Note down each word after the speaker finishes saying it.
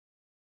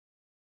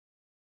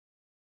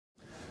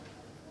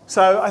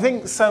So I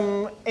think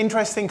some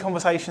interesting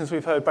conversations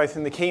we've heard both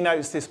in the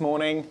keynotes this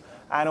morning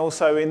and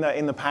also in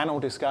the panel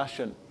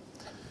discussion.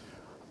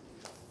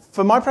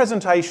 For my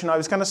presentation, I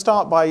was going to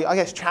start by, I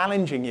guess,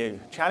 challenging you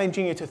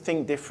to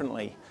think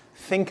differently,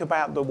 think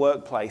about the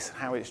workplace and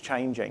how it's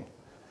changing.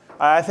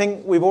 I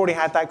think we've already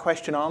had that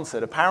question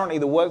answered. Apparently,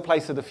 the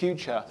workplace of the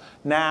future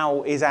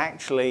now is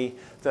actually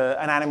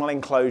an animal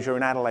enclosure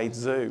in Adelaide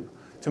Zoo.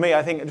 To me,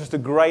 I think just a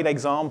great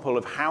example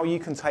of how you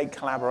can take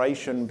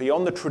collaboration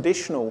beyond the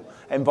traditional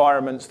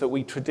environments that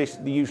we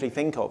usually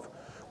think of.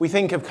 We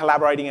think of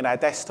collaborating at our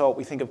desktop,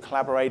 we think of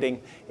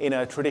collaborating in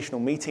a traditional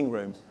meeting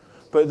room.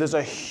 But there's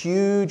a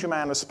huge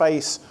amount of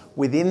space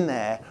within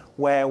there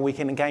where we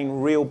can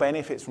gain real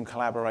benefits from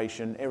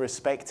collaboration,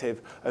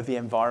 irrespective of the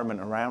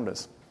environment around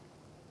us.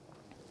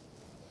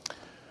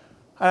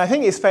 And I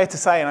think it's fair to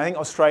say, and I think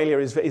Australia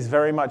is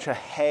very much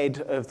ahead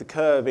of the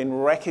curve in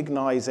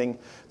recognizing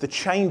the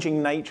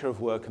changing nature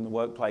of work in the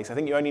workplace. I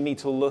think you only need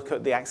to look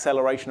at the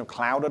acceleration of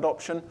cloud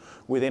adoption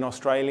within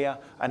Australia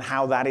and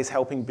how that is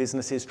helping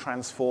businesses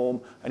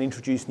transform and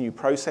introduce new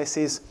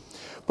processes.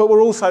 But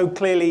we're also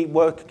clearly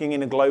working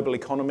in a global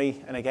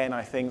economy, and again,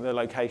 I think the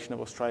location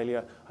of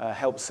Australia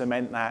helps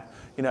cement that.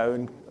 You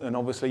know, and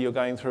obviously you're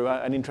going through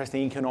an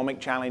interesting economic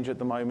challenge at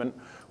the moment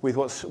with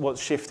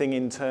what's shifting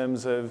in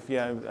terms of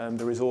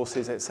the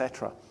resources,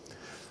 etc.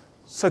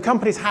 So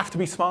companies have to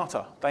be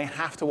smarter. They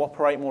have to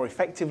operate more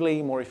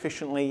effectively, more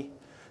efficiently.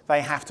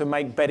 They have to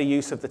make better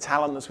use of the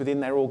talent that's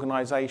within their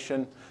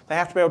organization. They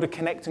have to be able to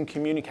connect and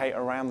communicate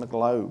around the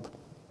globe.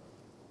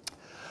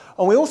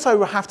 And we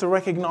also have to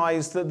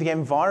recognize that the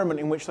environment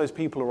in which those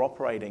people are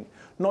operating,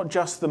 not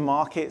just the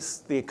markets,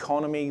 the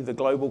economy, the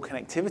global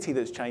connectivity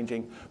that's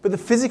changing, but the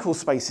physical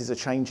spaces are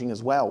changing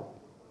as well.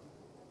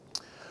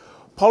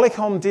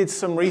 Polycom did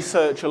some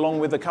research along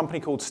with a company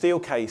called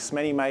Steelcase.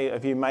 Many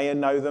of you may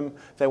know them.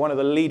 They're one of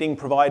the leading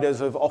providers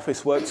of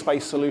office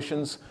workspace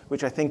solutions,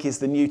 which I think is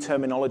the new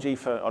terminology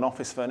for an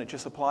office furniture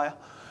supplier.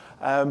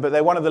 But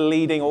they're one of the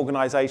leading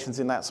organizations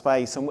in that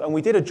space. And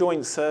we did a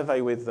joint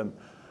survey with them.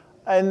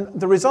 And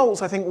the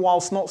results, I think,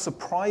 whilst not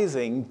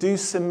surprising, do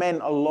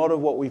cement a lot of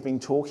what we've been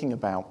talking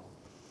about.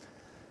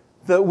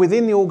 That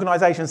within the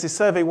organizations, this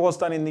survey was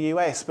done in the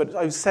US, but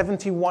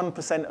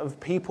 71% of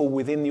people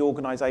within the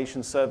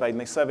organization surveyed, and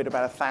they surveyed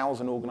about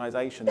 1,000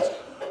 organizations,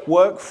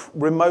 work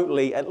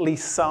remotely at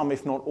least some,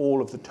 if not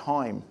all of the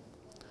time.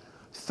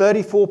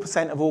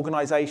 34% of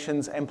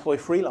organizations employ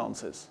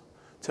freelancers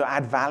to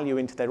add value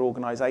into their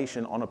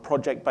organization on a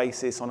project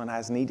basis, on an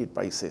as-needed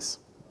basis.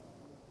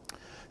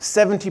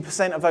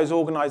 70% of those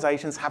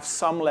organizations have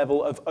some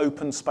level of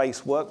open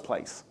space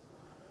workplace.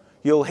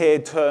 You'll hear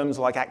terms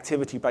like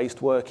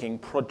activity-based working,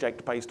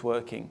 project-based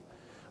working.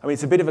 I mean,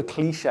 it's a bit of a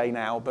cliche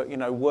now, but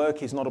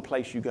work is not a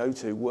place you go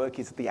to. Work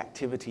is the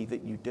activity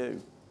that you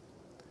do.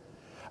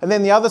 And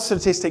then the other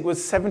statistic was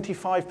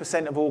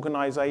 75% of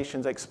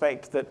organizations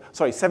expect that,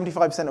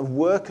 75% of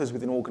workers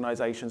within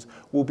organizations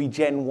will be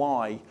Gen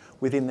Y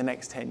within the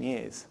next 10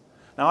 years.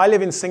 Now, I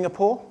live in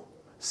Singapore.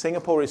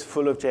 Singapore is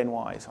full of Gen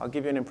Ys. I'll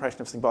give you an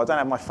impression of Singapore. I don't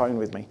have my phone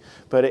with me,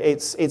 but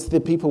it's the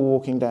people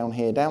walking down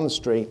here, down the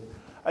street,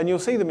 and you'll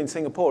see them in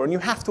Singapore, and you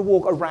have to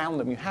walk around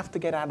them. You have to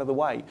get out of the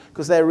way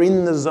because they're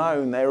in the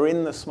zone. They're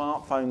in the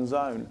smartphone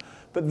zone.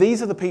 But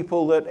these are the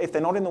people that, if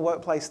they're not in the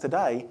workplace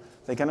today,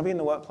 they're going to be in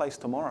the workplace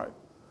tomorrow.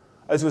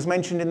 As was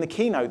mentioned in the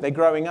keynote, they're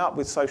growing up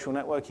with social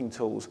networking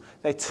tools.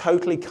 They're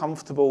totally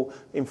comfortable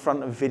in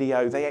front of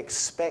video. They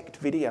expect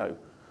video.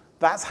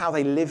 That's how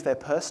they live their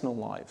personal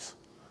lives.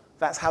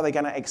 That's how they're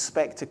going to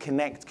expect to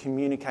connect,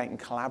 communicate, and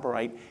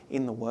collaborate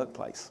in the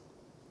workplace.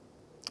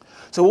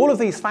 So all of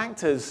these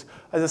factors,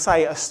 as I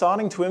say, are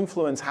starting to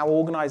influence how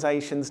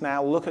organizations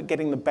now look at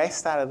getting the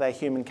best out of their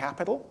human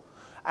capital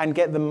and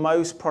get the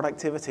most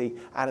productivity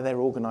out of their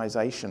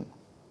organization.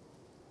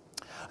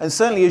 And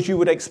certainly, as you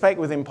would expect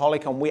within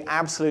Polycom, we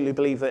absolutely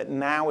believe that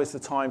now is the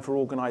time for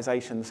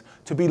organizations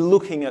to be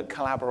looking at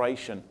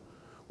collaboration,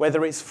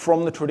 whether it's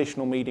from the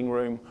traditional meeting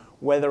room,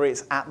 whether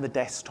it's at the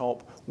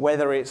desktop,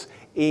 whether it's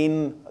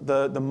in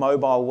the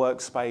mobile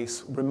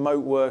workspace,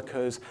 remote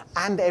workers,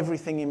 and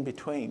everything in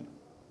between.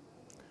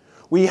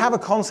 We have a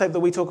concept that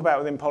we talk about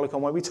within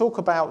Polycom where we talk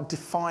about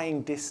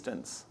defying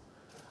distance.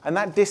 And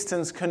that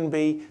distance can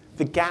be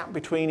the gap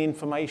between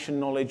information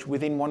knowledge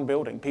within one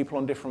building, people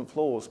on different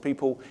floors,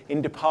 people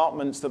in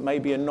departments that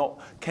maybe are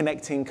not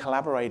connecting,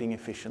 collaborating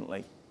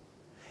efficiently.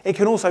 It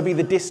can also be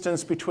the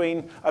distance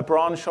between a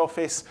branch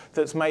office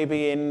that's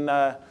maybe in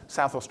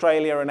South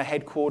Australia and a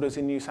headquarters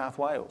in New South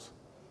Wales.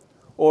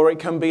 Or it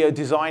can be a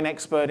design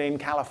expert in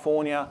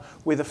California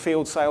with a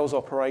field sales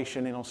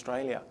operation in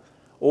Australia.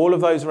 All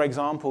of those are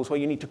examples where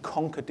you need to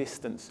conquer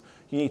distance.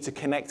 You need to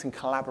connect and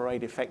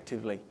collaborate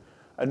effectively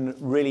and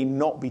really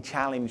not be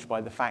challenged by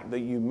the fact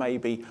that you may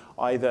be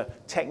either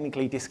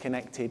technically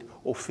disconnected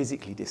or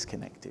physically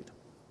disconnected.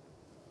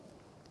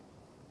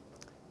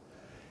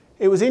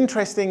 It was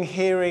interesting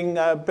hearing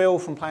Bill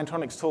from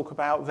Plantronics talk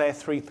about their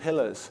 3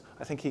 pillars.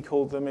 I think he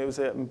called them, it was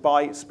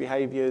bytes,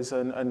 behaviors,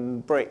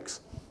 and bricks.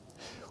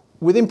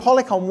 Within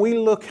Polycom, we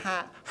look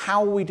at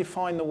how we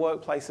define the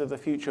workplace of the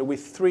future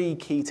with 3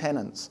 key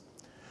tenets.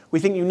 We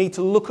think you need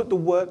to look at the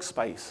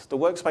workspace. The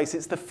workspace,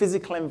 it's the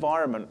physical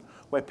environment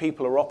where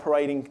people are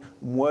operating,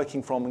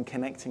 working from, and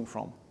connecting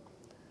from.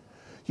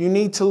 You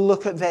need to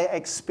look at their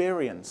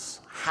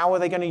experience. How are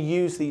they going to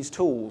use these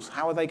tools?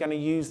 How are they going to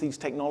use these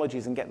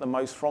technologies and get the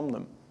most from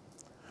them?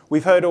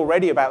 We've heard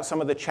already about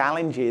some of the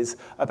challenges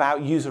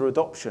about user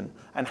adoption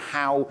and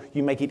how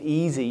you make it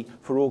easy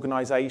for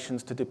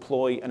organizations to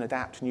deploy and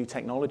adapt new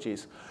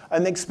technologies.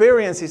 And the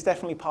experience is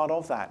definitely part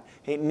of that.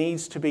 It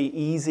needs to be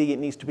easy, it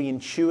needs to be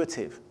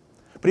intuitive.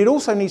 But it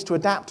also needs to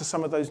adapt to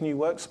some of those new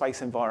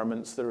workspace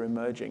environments that are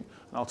emerging.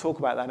 And I'll talk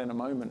about that in a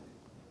moment.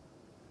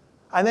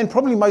 And then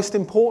probably most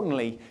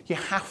importantly, you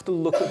have to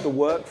look at the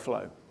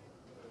workflow.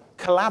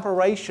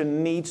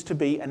 Collaboration needs to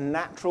be a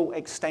natural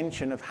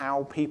extension of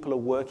how people are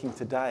working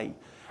today,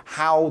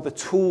 how the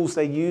tools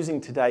they're using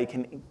today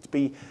can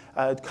be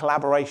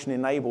collaboration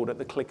enabled at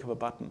the click of a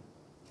button.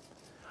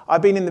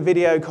 I've been in the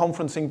video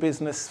conferencing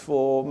business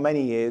for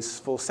many years,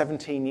 for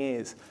 17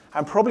 years,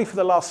 and probably for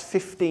the last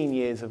 15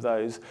 years of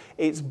those,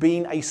 it's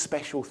been a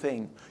special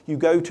thing. You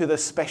go to the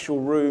special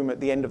room at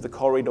the end of the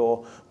corridor,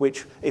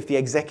 which if the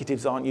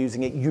executives aren't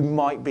using it, you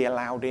might be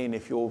allowed in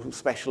if you're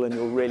special and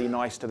you're really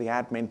nice to the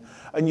admin,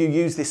 and you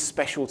use this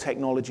special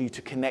technology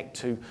to connect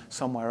to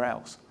somewhere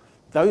else.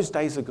 Those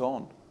days are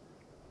gone.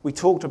 We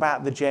talked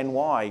about the Gen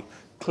Y.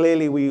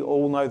 Clearly, we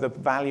all know the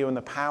value and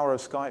the power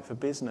of Skype for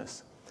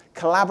Business.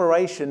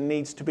 Collaboration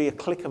needs to be a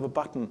click of a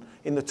button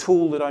in the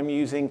tool that I'm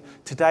using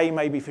today,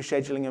 maybe for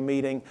scheduling a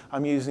meeting.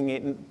 I'm using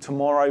it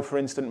tomorrow for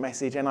instant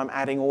message, and I'm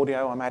adding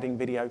audio, I'm adding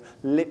video,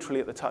 literally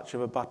at the touch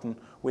of a button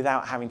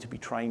without having to be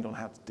trained on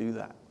how to do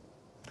that.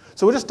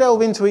 So we'll just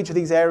delve into each of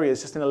these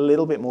areas just in a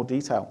little bit more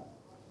detail.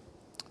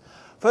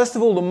 First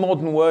of all, the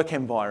modern work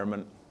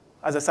environment.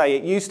 As I say,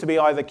 it used to be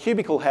either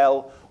cubicle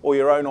hell or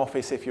your own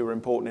office if you were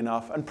important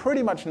enough, and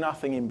pretty much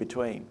nothing in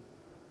between.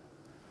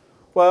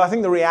 Well, I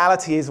think the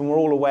reality is, and we're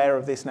all aware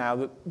of this now,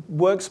 that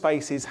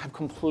workspaces have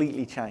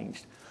completely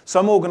changed.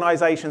 Some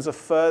organizations are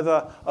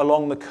further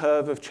along the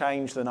curve of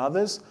change than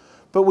others,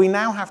 but we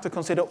now have to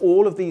consider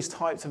all of these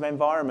types of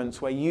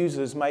environments where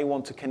users may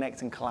want to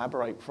connect and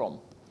collaborate from.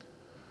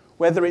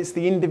 Whether it's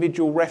the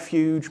individual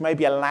refuge,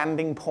 maybe a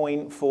landing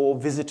point for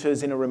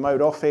visitors in a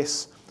remote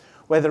office,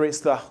 whether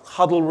it's the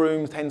huddle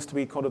room, tends to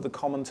be kind of the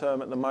common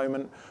term at the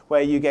moment,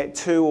 where you get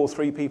 2 or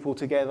 3 people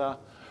together,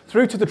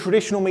 through to the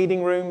traditional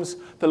meeting rooms,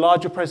 the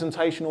larger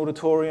presentation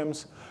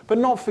auditoriums, but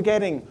not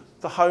forgetting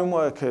the home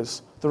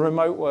workers, the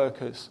remote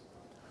workers.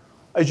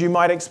 As you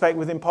might expect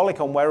within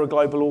Polycom, we're a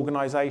global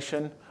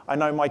organization. I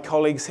know my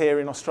colleagues here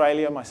in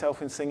Australia,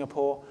 myself in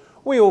Singapore,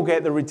 we all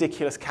get the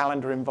ridiculous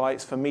calendar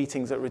invites for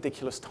meetings at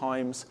ridiculous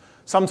times.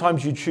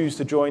 Sometimes you choose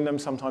to join them,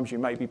 sometimes you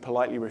maybe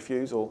politely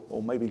refuse, or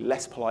maybe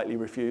less politely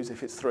refuse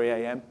if it's 3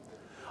 a.m.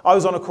 I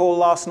was on a call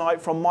last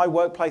night from my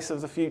workplace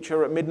of the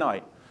future at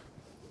midnight.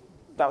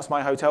 That was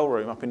my hotel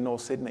room up in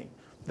North Sydney.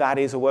 That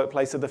is a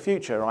workplace of the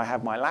future. I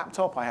have my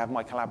laptop, I have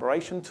my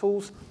collaboration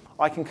tools.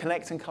 I can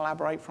connect and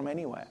collaborate from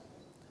anywhere.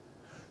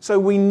 So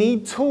we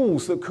need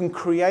tools that can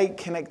create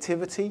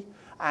connectivity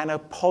and a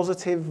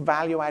positive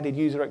value-added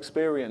user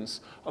experience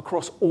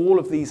across all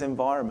of these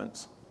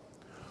environments.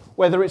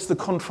 Whether it's the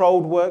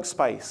controlled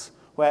workspace,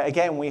 where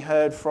again we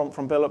heard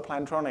from Bill at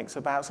Plantronics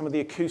about some of the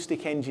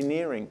acoustic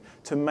engineering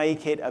to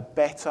make it a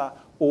better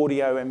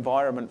audio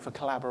environment for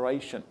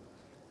collaboration.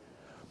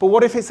 But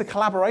what if it's a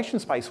collaboration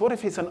space? What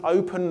if it's an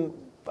open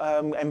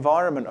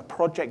environment, a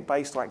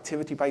project-based or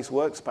activity-based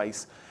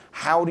workspace?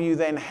 How do you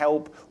then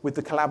help with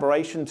the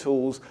collaboration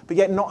tools, but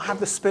yet not have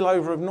the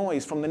spillover of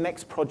noise from the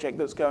next project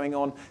that's going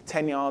on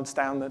 10 yards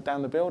down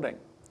the building?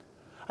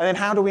 And then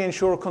how do we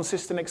ensure a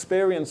consistent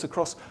experience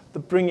across the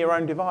bring your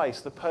own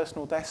device, the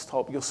personal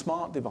desktop, your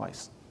smart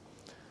device?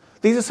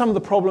 These are some of the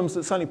problems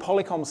that certainly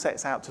Polycom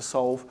sets out to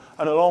solve,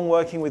 and along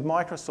working with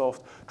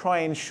Microsoft, try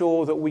and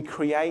ensure that we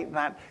create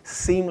that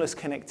seamless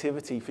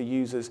connectivity for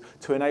users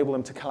to enable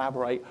them to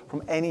collaborate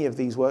from any of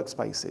these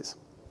workspaces.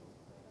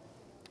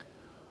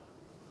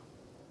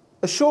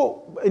 A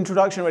short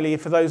introduction, really,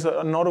 for those that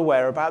are not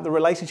aware about the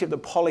relationship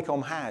that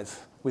Polycom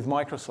has with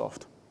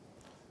Microsoft.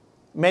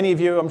 Many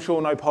of you, I'm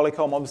sure, know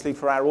Polycom, obviously,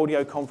 for our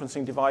audio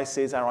conferencing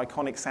devices, our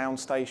iconic sound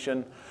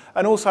station,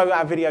 and also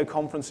our video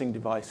conferencing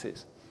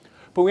devices.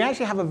 But we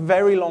actually have a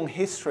very long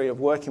history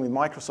of working with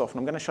Microsoft, and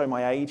I'm going to show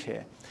my age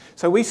here.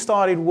 So we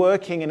started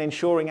working and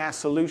ensuring our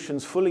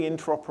solutions fully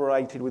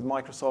interoperated with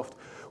Microsoft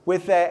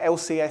with their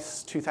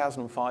LCS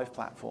 2005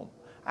 platform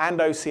and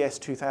OCS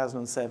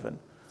 2007,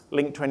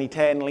 Link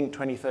 2010, Link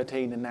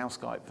 2013, and now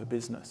Skype for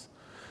Business.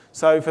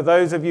 So for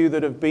those of you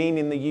that have been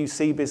in the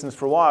UC business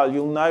for a while,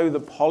 you'll know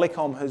that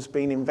Polycom has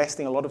been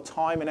investing a lot of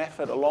time and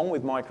effort along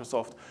with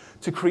Microsoft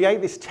to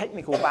create this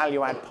technical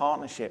value-add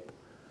partnership,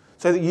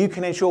 so that you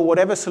can ensure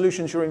whatever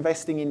solutions you're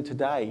investing in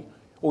today,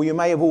 or you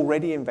may have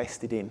already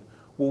invested in,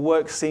 will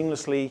work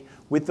seamlessly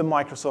with the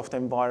Microsoft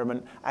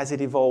environment as it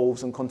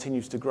evolves and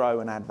continues to grow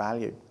and add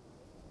value.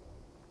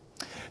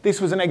 This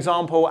was an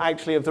example,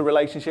 actually, of the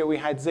relationship. We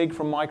had Zig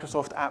from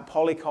Microsoft at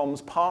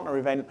Polycom's partner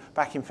event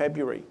back in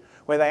February,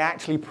 where they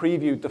actually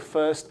previewed the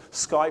first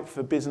Skype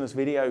for Business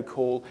video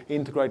call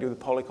integrated with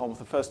Polycom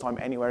for the first time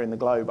anywhere in the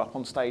globe, up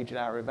on stage at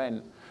our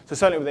event. So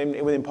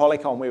certainly within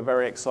Polycom, we were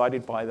very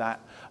excited by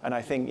that, and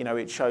I think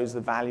it shows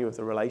the value of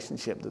the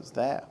relationship that's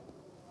there.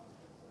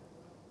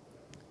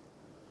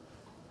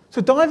 So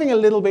diving a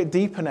little bit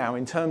deeper now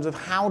in terms of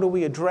how do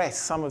we address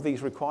some of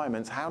these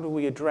requirements, how do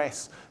we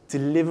address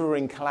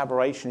delivering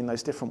collaboration in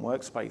those different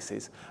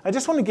workspaces? I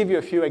just want to give you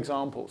a few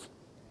examples.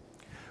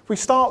 If we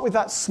start with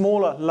that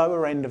smaller,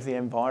 lower end of the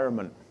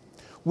environment,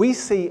 we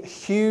see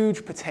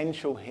huge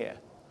potential here.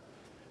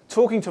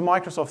 Talking to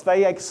Microsoft,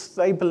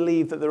 they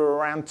believe that there are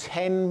around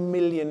 10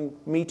 million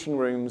meeting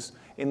rooms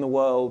in the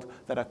world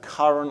that are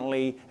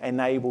currently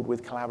enabled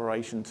with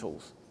collaboration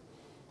tools.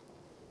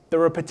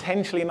 There are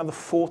potentially another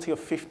 40 or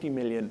 50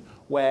 million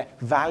where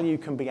value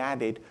can be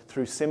added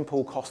through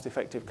simple,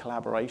 cost-effective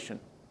collaboration.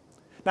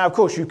 Now, of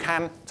course, you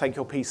can take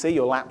your PC,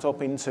 your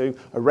laptop, into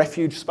a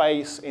refuge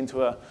space,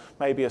 into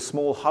maybe a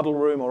small huddle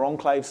room or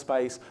enclave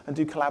space, and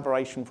do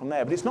collaboration from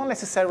there. But it's not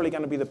necessarily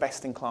going to be the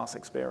best-in-class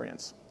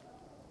experience.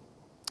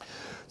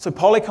 So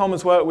Polycom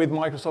has worked with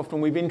Microsoft,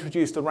 and we've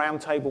introduced the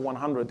Roundtable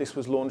 100. This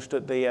was launched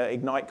at the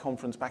Ignite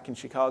conference back in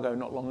Chicago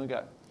not long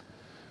ago.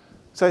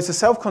 So it's a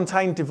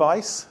self-contained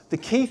device. The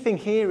key thing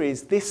here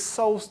is this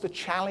solves the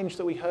challenge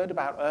that we heard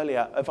about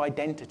earlier of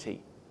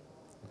identity.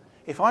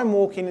 If I'm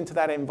walking into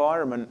that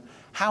environment,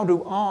 how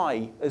do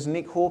I, as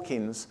Nick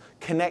Hawkins,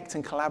 connect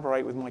and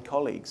collaborate with my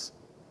colleagues?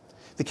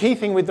 The key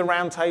thing with the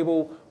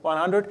Roundtable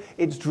 100,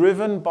 it's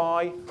driven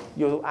by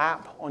your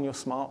app on your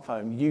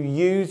smartphone. You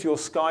use your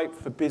Skype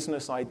for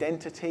business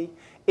identity.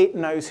 It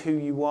knows who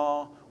you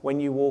are when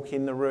you walk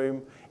in the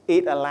room.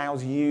 It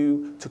allows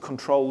you to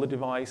control the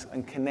device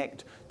and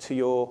connect to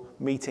your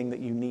meeting that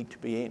you need to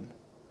be in.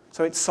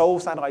 So it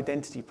solves that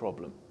identity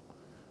problem.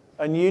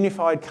 And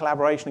unified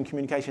collaboration and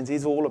communications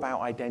is all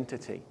about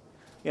identity.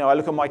 I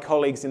look at my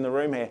colleagues in the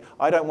room here.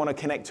 I don't want to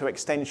connect to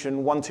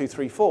extension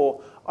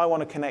 1234. I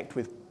want to connect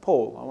with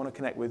Paul. I want to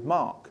connect with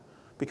Mark,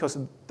 because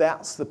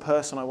that's the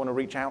person I want to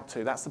reach out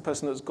to. That's the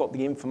person that's got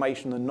the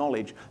information and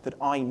knowledge that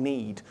I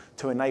need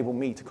to enable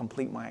me to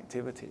complete my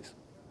activities.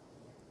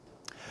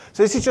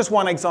 So this is just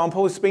one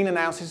example. It's been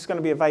announced. This is going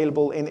to be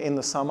available in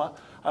the summer.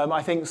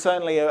 I think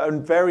certainly a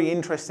very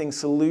interesting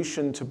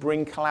solution to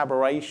bring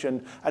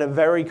collaboration at a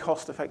very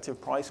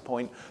cost-effective price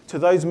point to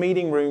those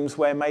meeting rooms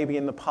where maybe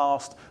in the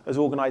past, as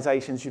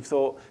organizations, you've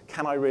thought,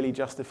 can I really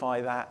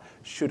justify that?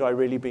 Should I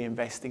really be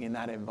investing in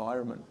that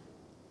environment?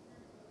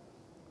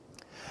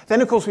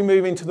 Then, of course, we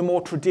move into the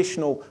more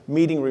traditional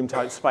meeting room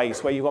type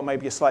space where you've got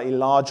maybe a slightly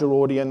larger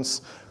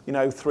audience,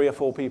 3 or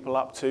 4 people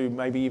up to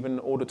maybe even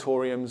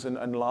auditoriums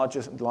and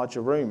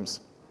larger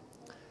rooms.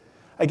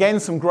 Again,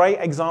 some great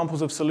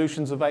examples of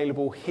solutions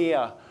available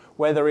here,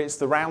 whether it's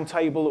the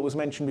Roundtable that was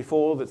mentioned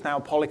before that's now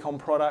a Polycom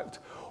product,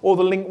 or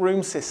the Link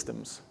Room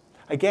systems.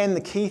 Again,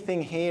 the key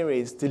thing here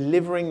is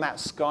delivering that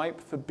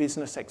Skype for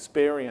business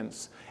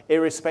experience,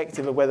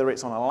 irrespective of whether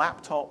it's on a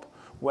laptop,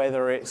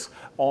 whether it's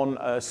on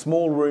a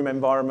small room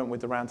environment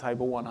with the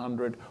Roundtable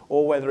 100,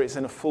 or whether it's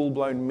in a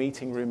full-blown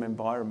meeting room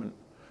environment.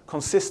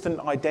 Consistent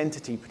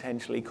identity,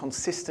 potentially,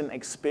 consistent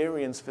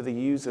experience for the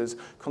users,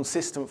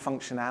 consistent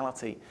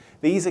functionality.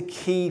 These are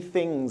key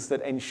things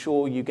that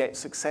ensure you get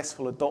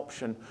successful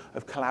adoption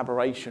of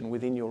collaboration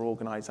within your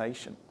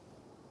organization.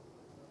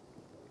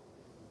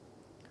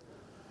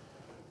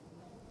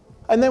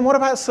 And then what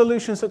about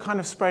solutions that kind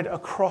of spread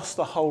across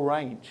the whole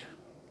range?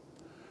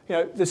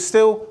 There's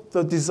still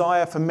the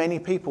desire for many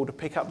people to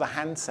pick up the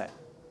handset.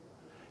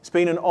 It's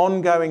been an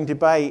ongoing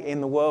debate in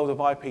the world of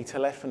IP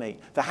telephony.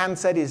 The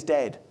handset is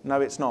dead.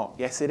 No, it's not.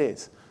 Yes, it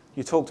is.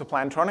 You talk to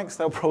Plantronics,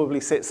 they'll probably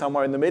sit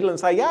somewhere in the middle and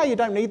say, yeah, you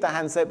don't need the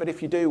handset, but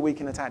if you do, we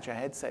can attach a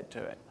headset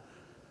to it.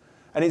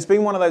 And it's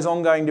been one of those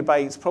ongoing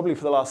debates, probably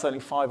for the last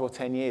certainly 5 or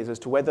 10 years, as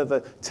to whether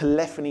the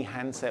telephony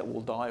handset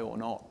will die or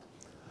not.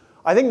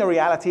 I think the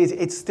reality is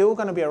it's still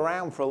going to be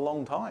around for a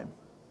long time.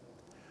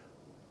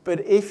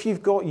 But if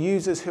you've got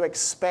users who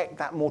expect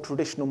that more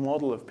traditional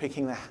model of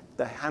picking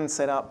the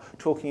handset up,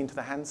 talking into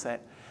the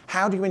handset,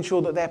 how do you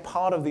ensure that they're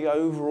part of the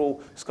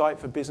overall Skype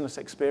for Business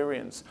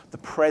experience, the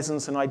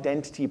presence and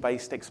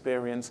identity-based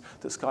experience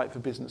that Skype for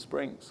Business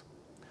brings?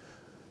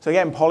 So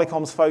again,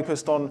 Polycom's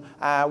focused on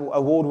our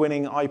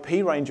award-winning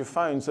IP range of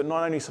phones that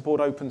not only support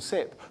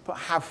OpenSIP, but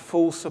have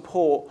full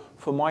support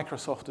for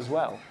Microsoft as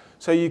well.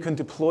 So you can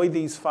deploy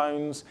these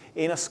phones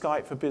in a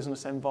Skype for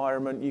Business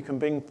environment. You can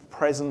bring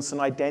presence and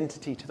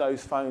identity to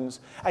those phones.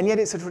 And yet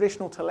it's a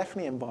traditional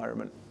telephony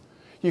environment.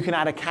 You can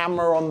add a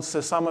camera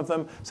onto some of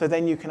them, so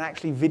then you can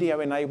actually video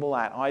enable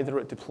that, either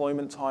at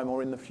deployment time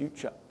or in the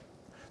future.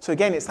 So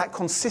again, it's that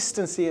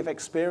consistency of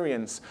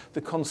experience, the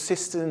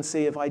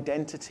consistency of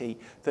identity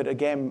that,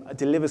 again,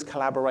 delivers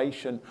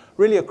collaboration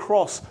really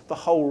across the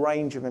whole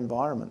range of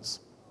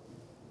environments.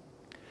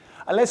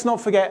 And let's not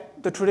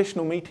forget the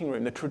traditional meeting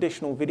room, the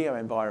traditional video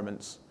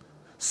environments.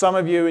 Some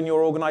of you in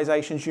your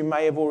organizations, you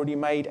may have already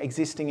made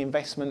existing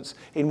investments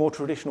in more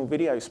traditional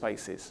video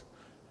spaces.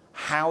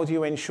 How do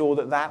you ensure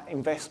that that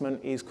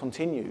investment is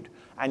continued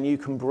and you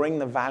can bring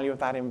the value of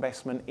that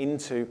investment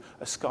into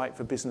a Skype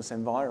for Business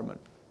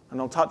environment? And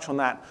I'll touch on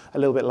that a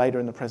little bit later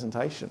in the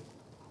presentation.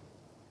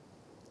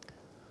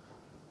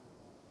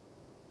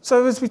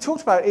 So as we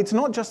talked about, it's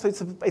not just,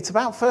 it's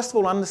about, first of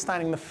all,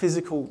 understanding the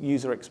physical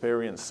user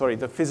experience,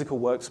 the physical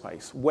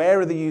workspace.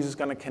 Where are the users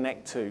going to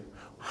connect to?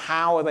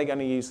 How are they going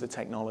to use the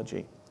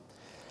technology?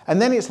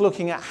 And then it's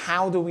looking at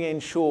how do we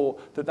ensure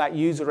that that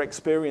user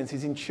experience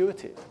is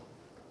intuitive.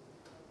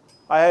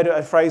 I heard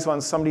a phrase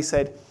once, somebody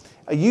said,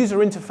 a user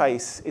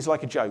interface is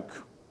like a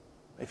joke.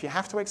 If you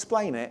have to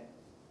explain it,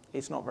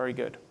 it's not very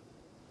good.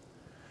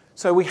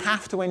 So we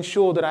have to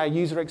ensure that our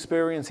user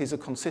experiences are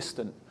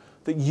consistent,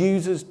 that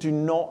users do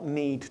not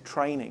need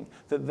training,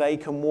 that they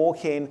can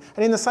walk in.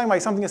 And in the same way,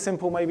 something as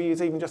simple maybe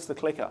is even just the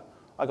clicker.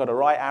 I got a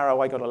right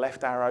arrow, I got a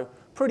left arrow.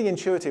 Pretty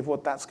intuitive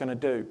what that's going to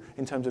do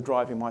in terms of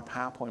driving my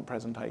PowerPoint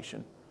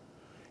presentation.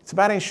 It's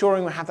about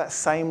ensuring we have that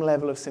same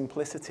level of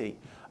simplicity.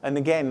 And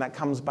again, that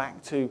comes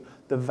back to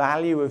the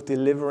value of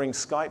delivering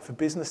Skype for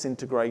Business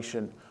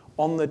integration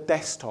on the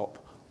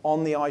desktop,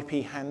 on the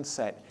IP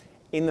handset,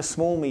 in the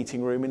small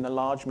meeting room, in the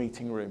large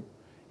meeting room.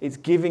 It's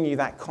giving you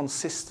that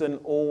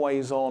consistent,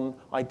 always-on,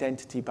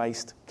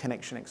 identity-based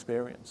connection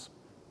experience.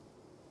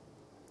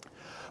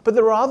 But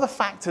there are other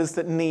factors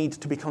that need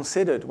to be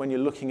considered when you're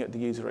looking at the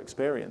user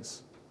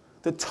experience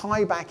that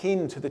tie back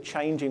into the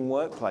changing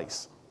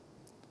workplace.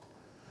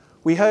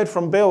 We heard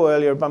from Bill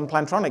earlier from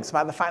Plantronics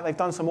about the fact they've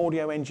done some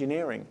audio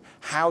engineering.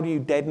 How do you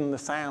deaden the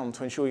sound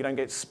to ensure you don't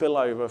get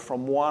spillover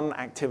from one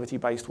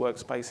activity-based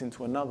workspace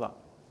into another?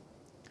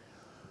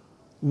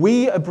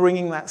 We are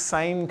bringing that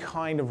same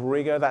kind of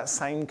rigor, that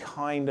same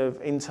kind of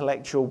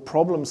intellectual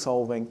problem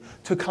solving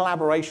to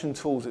collaboration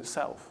tools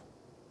itself.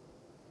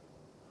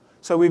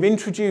 So we've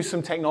introduced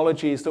some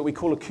technologies that we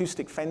call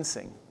acoustic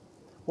fencing.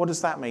 What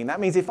does that mean? That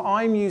means if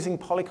I'm using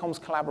Polycom's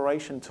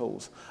collaboration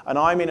tools and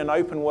I'm in an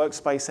open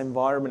workspace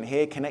environment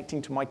here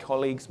connecting to my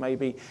colleagues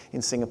maybe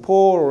in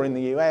Singapore or in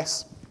the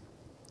US,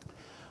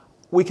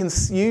 we can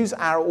use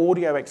our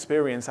audio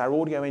experience, our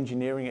audio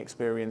engineering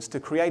experience to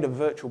create a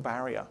virtual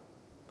barrier.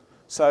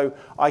 So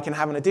I can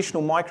have an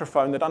additional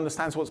microphone that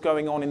understands what's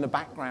going on in the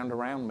background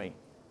around me.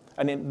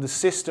 And the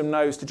system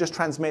knows to just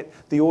transmit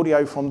the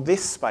audio from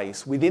this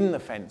space within the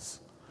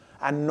fence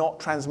and not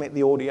transmit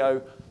the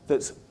audio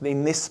that's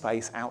in this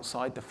space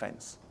outside the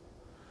fence.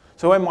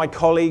 So when my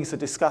colleagues are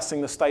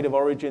discussing the State of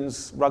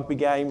Origin's rugby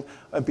game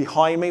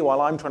behind me while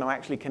I'm trying to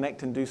actually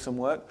connect and do some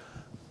work,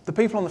 the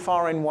people on the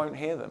far end won't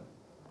hear them.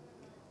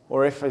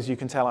 Or if, as you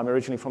can tell, I'm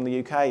originally from the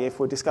UK, if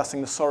we're discussing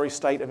the sorry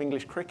state of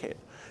English cricket,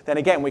 then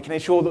again, we can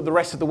ensure that the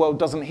rest of the world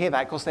doesn't hear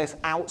that because they're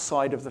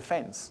outside of the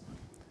fence.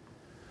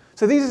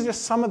 So these are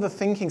just some of the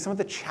thinking, some of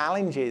the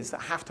challenges that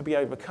have to be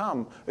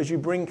overcome as you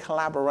bring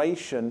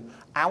collaboration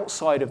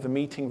outside of the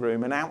meeting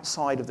room and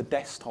outside of the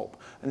desktop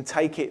and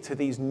take it to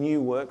these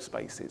new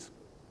workspaces.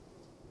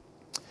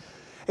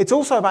 It's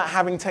also about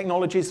having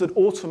technologies that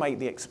automate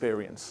the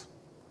experience.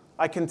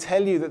 I can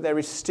tell you that there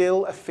is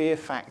still a fear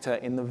factor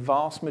in the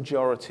vast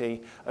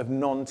majority of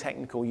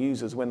non-technical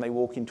users when they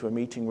walk into a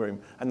meeting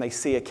room and they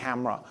see a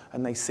camera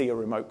and they see a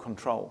remote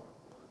control.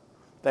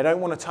 They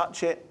don't want to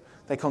touch it.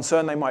 They're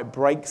concerned they might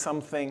break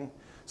something.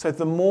 So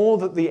the more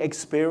that the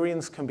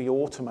experience can be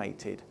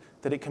automated,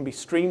 that it can be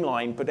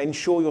streamlined, but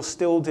ensure you're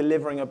still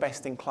delivering a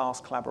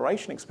best-in-class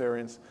collaboration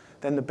experience,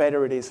 then the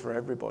better it is for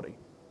everybody.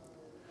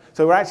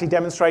 So we're actually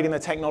demonstrating the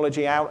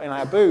technology out in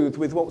our booth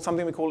with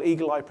something we call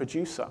Eagle Eye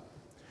Producer.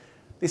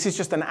 This is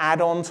just an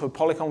add-on to a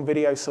Polycom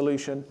video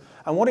solution.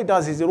 And what it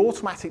does is it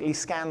automatically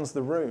scans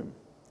the room,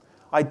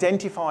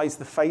 identifies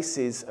the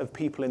faces of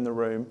people in the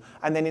room,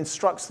 and then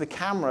instructs the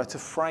camera to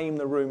frame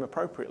the room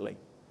appropriately.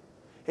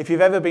 If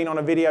you've ever been on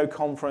a video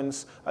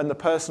conference and the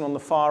person on the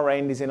far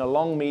end is in a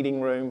long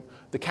meeting room,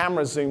 the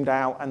camera's zoomed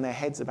out and their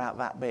head's about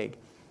that big,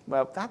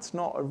 well, that's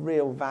not a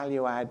real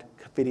value-add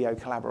video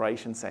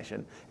collaboration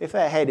session. If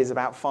their head is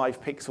about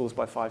 5 pixels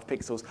by 5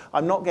 pixels,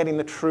 I'm not getting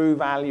the true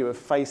value of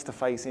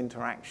face-to-face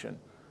interaction.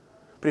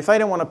 But if they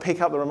don't want to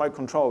pick up the remote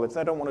control, if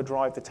they don't want to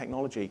drive the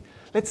technology,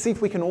 let's see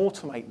if we can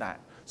automate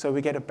that so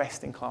we get a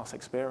best-in-class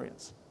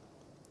experience.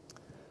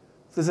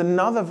 There's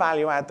another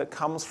value add that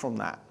comes from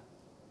that.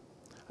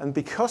 And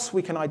because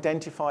we can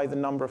identify the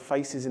number of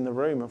faces in the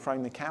room and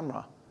frame the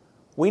camera,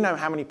 we know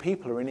how many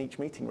people are in each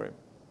meeting room.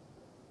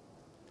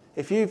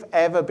 If you've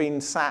ever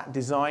been sat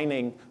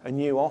designing a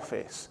new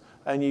office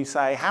and you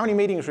say, how many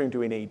meeting rooms do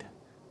we need?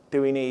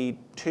 Do we need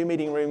 2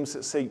 meeting rooms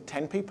that seat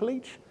 10 people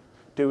each?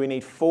 Do we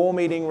need 4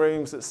 meeting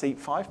rooms that seat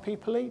 5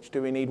 people each?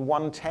 Do we need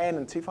 1 10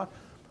 and 2 5?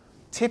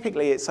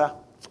 Typically, it's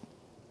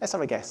let's have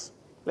a guess.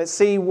 Let's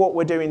see what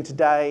we're doing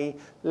today.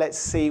 Let's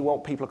see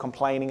what people are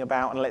complaining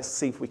about, and let's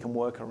see if we can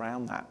work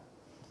around that.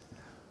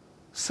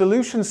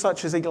 Solutions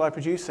such as Eagle Eye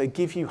Producer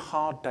give you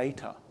hard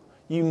data.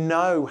 You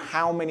know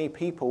how many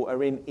people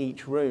are in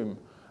each room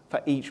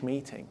for each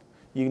meeting.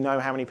 You know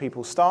how many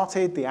people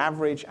started, the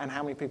average, and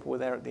how many people were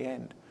there at the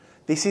end.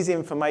 This is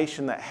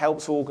information that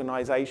helps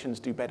organizations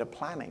do better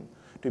planning,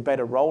 do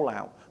better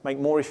rollout, make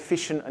more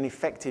efficient and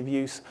effective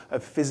use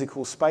of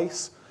physical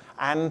space,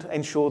 and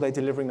ensure they're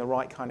delivering the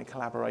right kind of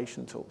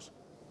collaboration tools.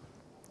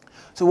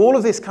 So all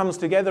of this comes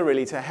together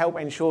really to help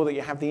ensure that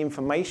you have the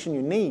information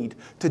you need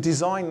to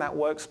design that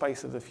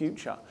workspace of the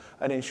future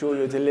and ensure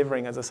you're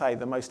delivering, as I say,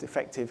 the most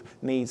effective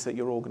needs that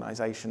your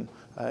organization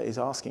is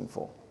asking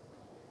for.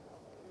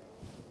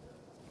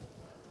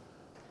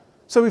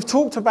 So we've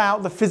talked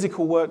about the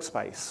physical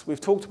workspace.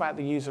 We've talked about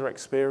the user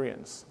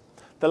experience.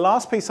 The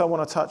last piece I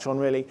want to touch on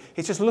really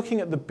is just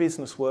looking at the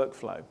business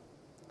workflow.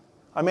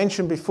 I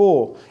mentioned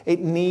before, it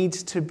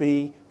needs to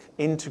be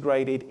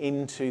integrated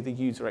into the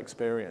user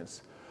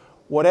experience.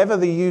 Whatever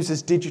the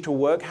user's digital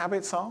work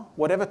habits are,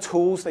 whatever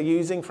tools they're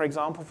using, for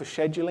example, for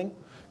scheduling,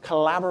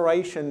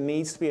 collaboration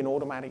needs to be an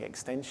automatic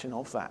extension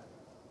of that.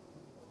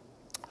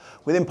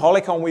 Within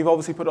Polycom, we've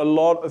obviously put a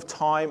lot of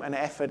time and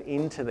effort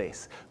into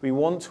this. We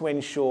want to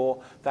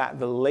ensure that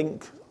the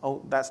link,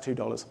 oh, that's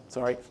 $2,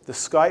 sorry, the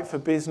Skype for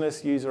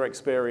Business user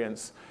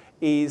experience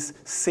is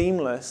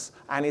seamless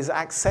and is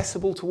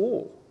accessible to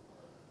all,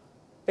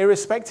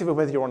 irrespective of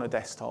whether you're on a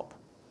desktop.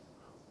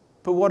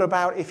 But what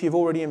about if you've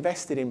already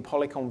invested in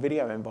Polycom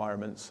video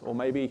environments, or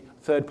maybe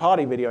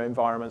third-party video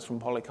environments from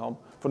Polycom,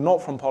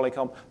 not from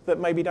Polycom, that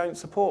maybe don't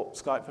support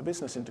Skype for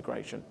Business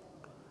integration?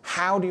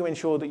 How do you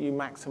ensure that you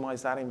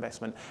maximize that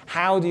investment?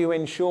 How do you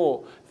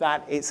ensure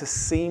that it's a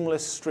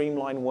seamless,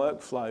 streamlined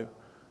workflow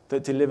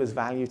that delivers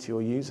value to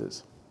your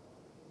users?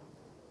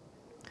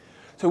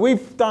 So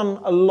we've done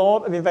a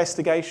lot of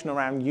investigation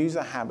around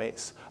user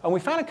habits, and we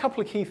found a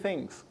couple of key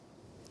things.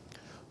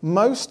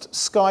 Most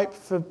Skype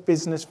for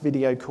Business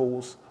video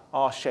calls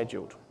are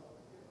scheduled.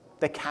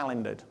 They're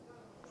calendared.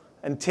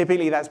 And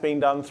typically that's being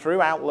done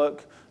through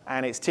Outlook,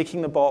 and it's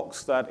ticking the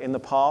box that in the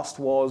past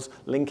was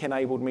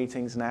link-enabled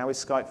meetings, now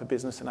is Skype for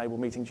Business-enabled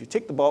meetings. You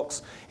tick the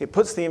box, it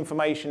puts the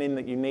information in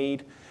that you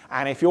need,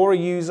 and if you're a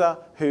user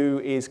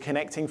who is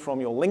connecting from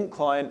your link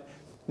client,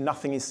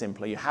 nothing is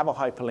simpler. You have a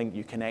hyperlink,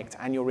 you connect,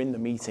 and you're in the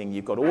meeting.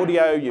 You've got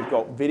audio, you've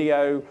got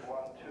video.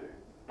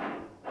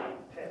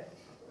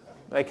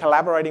 They're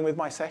collaborating with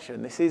my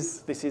session. This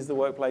is the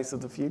workplace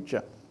of the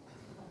future.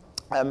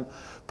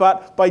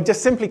 But by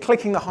just simply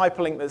clicking the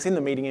hyperlink that's in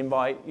the meeting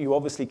invite, you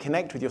obviously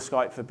connect with your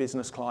Skype for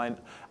Business client,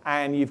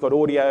 and you've got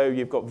audio,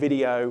 you've got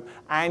video,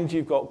 and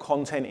you've got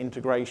content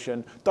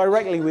integration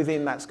directly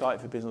within that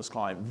Skype for Business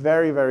client.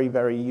 Very, very,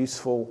 very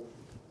useful.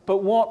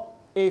 But what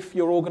if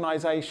your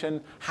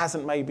organization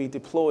hasn't maybe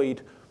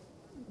deployed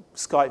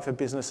Skype for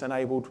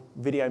Business-enabled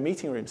video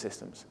meeting room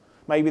systems?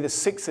 Maybe there's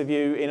 6 of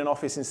you in an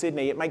office in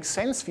Sydney. It makes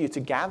sense for you to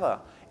gather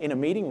in a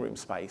meeting room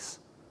space.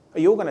 Are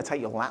you all going to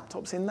take your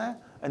laptops in there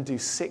and do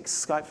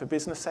 6 Skype for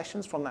Business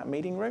sessions from that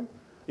meeting room?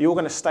 Are you all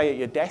going to stay at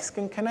your desk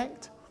and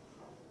connect?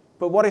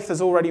 But what if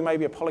there's already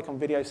maybe a Polycom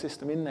video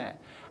system in there?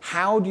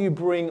 How do you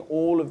bring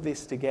all of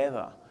this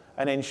together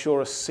and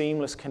ensure a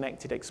seamless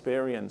connected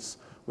experience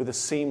with a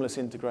seamless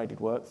integrated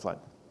workflow?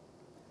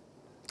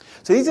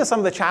 So these are some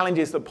of the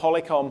challenges that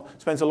Polycom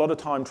spends a lot of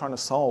time trying to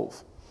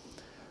solve.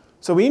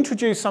 So we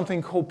introduced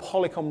something called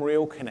Polycom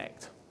Real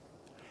Connect.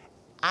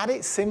 At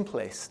its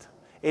simplest,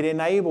 it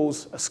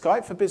enables a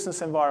Skype for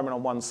Business environment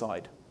on one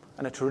side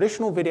and a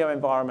traditional video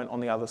environment on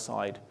the other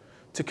side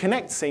to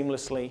connect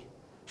seamlessly,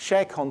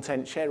 share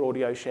content, share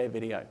audio, share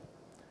video.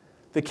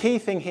 The key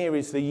thing here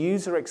is the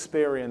user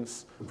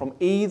experience from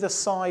either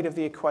side of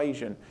the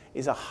equation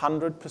is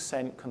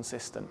 100%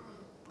 consistent.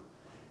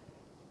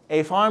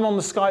 If I'm on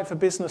the Skype for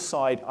Business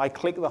side, I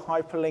click the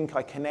hyperlink,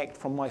 I connect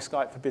from my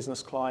Skype for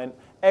Business client.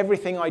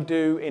 Everything I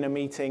do in a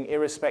meeting,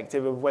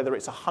 irrespective of whether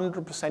it's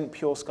 100%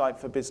 pure Skype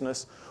for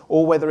Business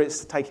or whether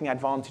it's taking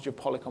advantage of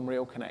Polycom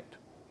Real Connect.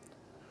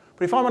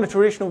 But if I'm on a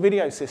traditional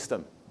video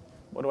system,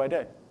 what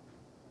do?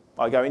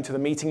 I go into the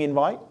meeting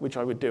invite, which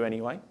I would do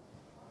anyway,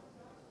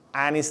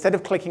 and instead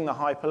of clicking the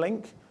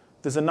hyperlink,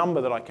 there's a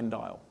number that I can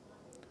dial.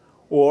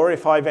 Or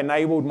if I've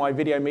enabled my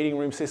video meeting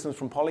room systems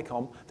from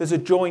Polycom, there's a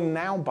Join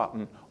Now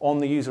button on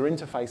the user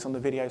interface on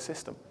the video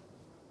system.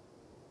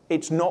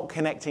 It's not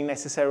connecting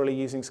necessarily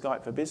using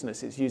Skype for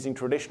Business. It's using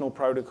traditional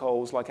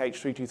protocols like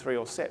H323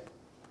 or SIP.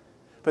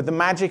 But the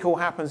magic all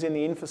happens in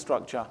the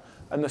infrastructure,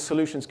 and the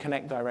solutions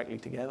connect directly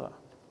together.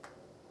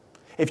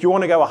 If you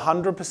want to go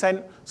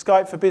 100%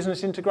 Skype for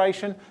Business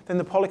integration, then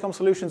the Polycom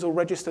solutions will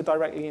register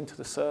directly into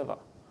the server.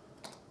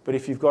 But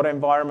if you've got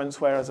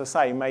environments where, as I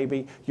say,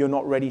 maybe you're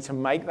not ready to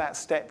make that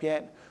step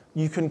yet,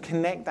 you can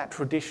connect that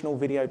traditional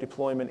video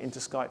deployment into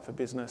Skype for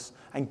Business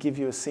and give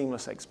you a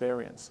seamless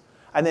experience.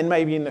 And then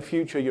maybe in the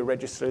future, you're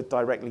registered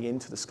directly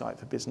into the Skype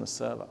for Business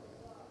server.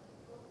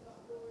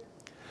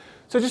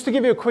 So just to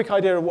give you a quick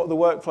idea of what the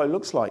workflow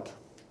looks like.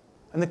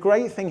 And the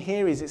great thing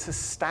here is it's a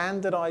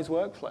standardized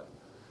workflow.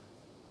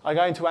 I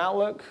go into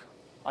Outlook,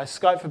 I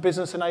Skype for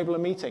Business enable a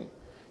meeting.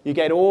 You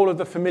get all of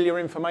the familiar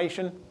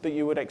information that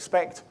you would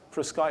expect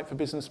for a Skype for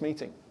Business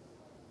meeting.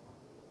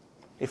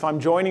 If I'm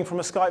joining from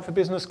a Skype for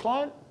Business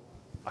client,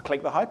 I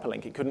click the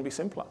hyperlink. It couldn't be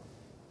simpler.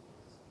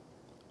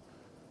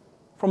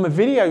 From a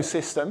video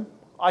system,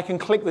 I can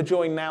click the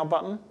Join Now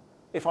button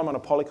if I'm on a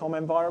Polycom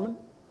environment.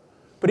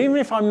 But even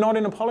if I'm not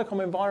in a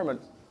Polycom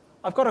environment,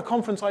 I've got a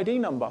conference ID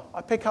number.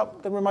 I pick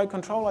up the remote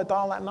control, I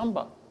dial that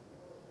number.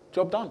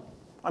 Job done.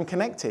 I'm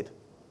connected.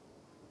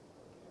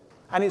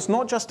 And it's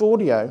not just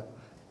audio,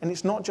 and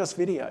it's not just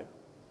video.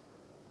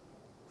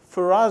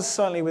 For us,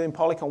 certainly within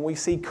Polycom, we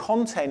see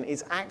content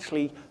is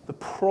actually the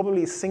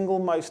probably single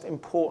most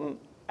important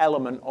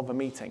element of a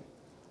meeting.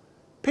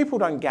 People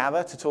don't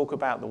gather to talk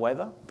about the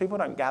weather. People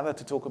don't gather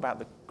to talk about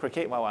the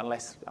cricket, well,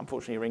 unless,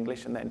 unfortunately, you're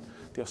English, and then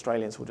the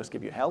Australians will just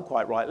give you hell,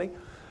 quite rightly.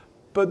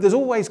 But there's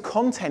always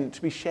content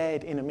to be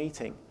shared in a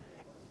meeting.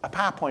 A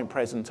PowerPoint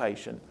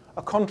presentation,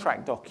 a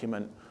contract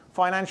document,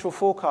 financial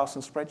forecasts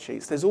and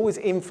spreadsheets. There's always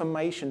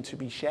information to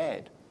be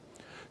shared.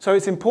 So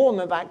it's important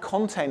that that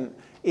content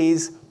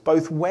is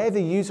both where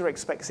the user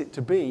expects it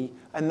to be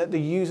and that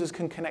the users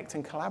can connect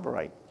and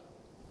collaborate.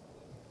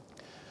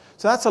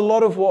 So that's a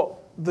lot of what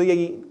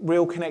the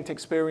Real Connect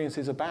experience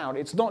is about.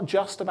 It's not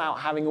just about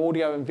having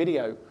audio and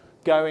video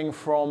going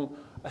from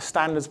a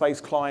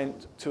standards-based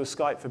client to a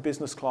Skype for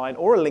Business client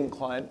or a Link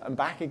client and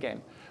back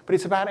again. But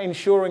it's about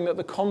ensuring that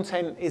the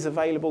content is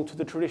available to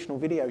the traditional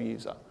video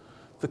user.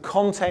 The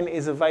content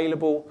is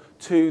available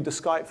to the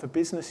Skype for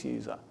Business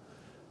user.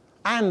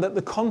 And that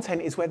the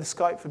content is where the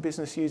Skype for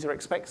Business user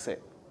expects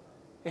it.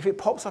 If it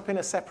pops up in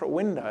a separate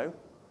window,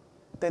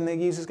 then the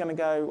user's going to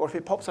go, or if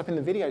it pops up in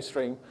the video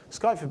stream,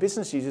 Skype for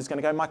Business user is going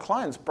to go, my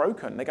client's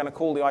broken. They're going to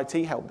call the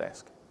IT help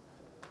desk.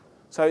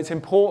 So it's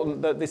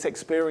important that this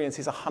experience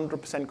is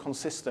 100%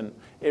 consistent,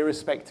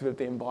 irrespective of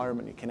the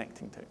environment you're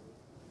connecting to.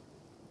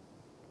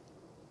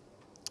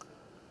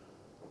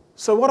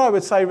 So what I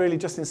would say really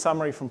just in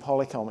summary from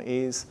Polycom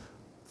is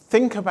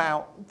think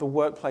about the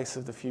workplace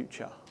of the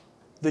future.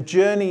 The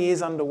journey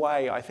is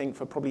underway, I think,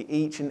 for probably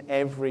each and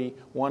every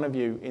one of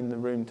you in the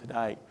room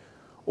today.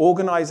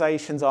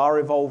 Organizations are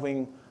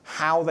evolving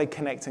how they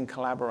connect and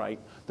collaborate.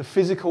 The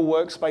physical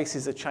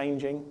workspaces are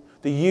changing.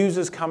 The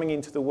users coming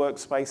into the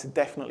workspace are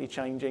definitely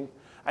changing.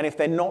 And if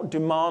they're not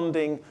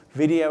demanding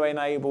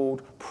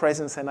video-enabled,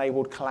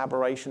 presence-enabled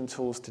collaboration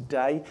tools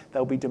today,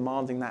 they'll be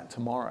demanding that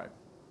tomorrow.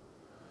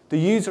 The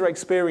user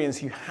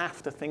experience you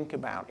have to think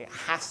about. It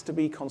has to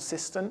be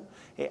consistent,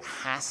 it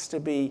has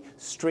to be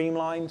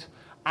streamlined,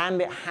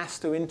 and it has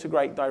to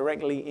integrate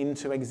directly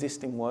into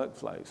existing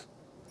workflows.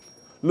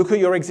 Look at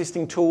your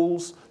existing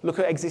tools, look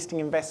at existing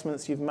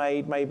investments you've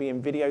made, maybe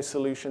in video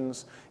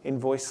solutions, in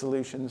voice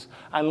solutions,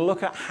 and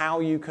look at how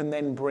you can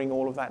then bring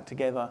all of that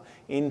together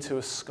into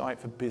a Skype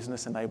for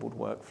Business-enabled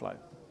workflow.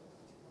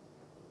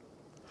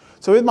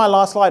 So with my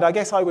last slide, I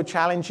guess I would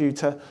challenge you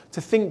to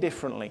think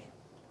differently.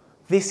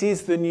 This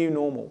is the new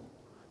normal.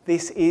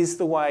 This is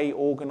the way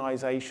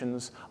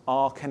organizations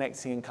are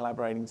connecting and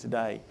collaborating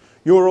today.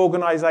 Your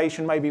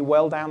organization may be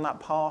well down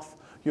that path.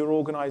 Your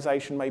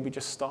organization may be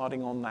just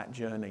starting on that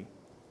journey.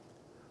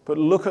 But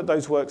look at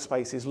those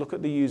workspaces, look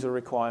at the user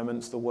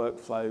requirements, the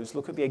workflows,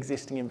 look at the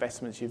existing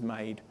investments you've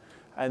made,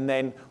 and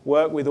then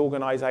work with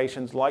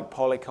organizations like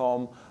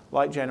Polycom,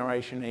 like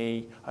Generation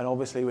E, and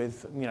obviously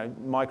with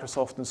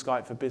Microsoft and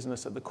Skype for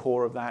Business at the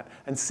core of that,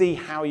 and see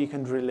how you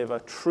can deliver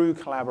true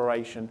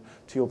collaboration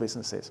to your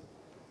businesses.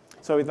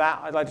 So with that,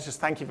 I'd like to just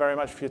thank you very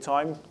much for your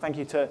time. Thank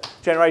you to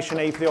Generation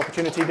E for the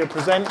opportunity to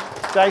present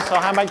today, so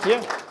I'll hand back to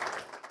you.